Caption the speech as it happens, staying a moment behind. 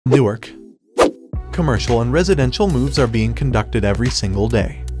Newark. Commercial and residential moves are being conducted every single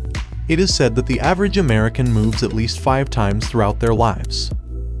day. It is said that the average American moves at least 5 times throughout their lives.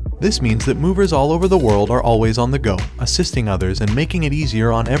 This means that movers all over the world are always on the go, assisting others and making it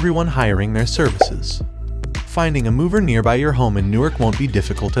easier on everyone hiring their services. Finding a mover nearby your home in Newark won't be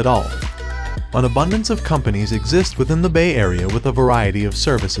difficult at all. An abundance of companies exist within the Bay Area with a variety of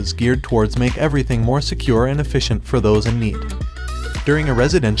services geared towards make everything more secure and efficient for those in need. During a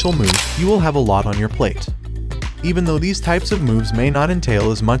residential move, you will have a lot on your plate. Even though these types of moves may not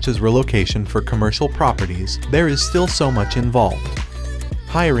entail as much as relocation for commercial properties, there is still so much involved.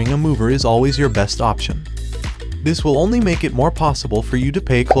 Hiring a mover is always your best option. This will only make it more possible for you to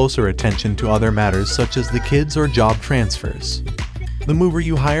pay closer attention to other matters such as the kids or job transfers. The mover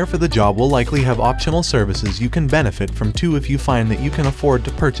you hire for the job will likely have optional services you can benefit from too if you find that you can afford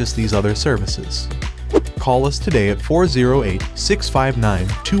to purchase these other services. Call us today at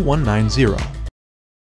 408-659-2190.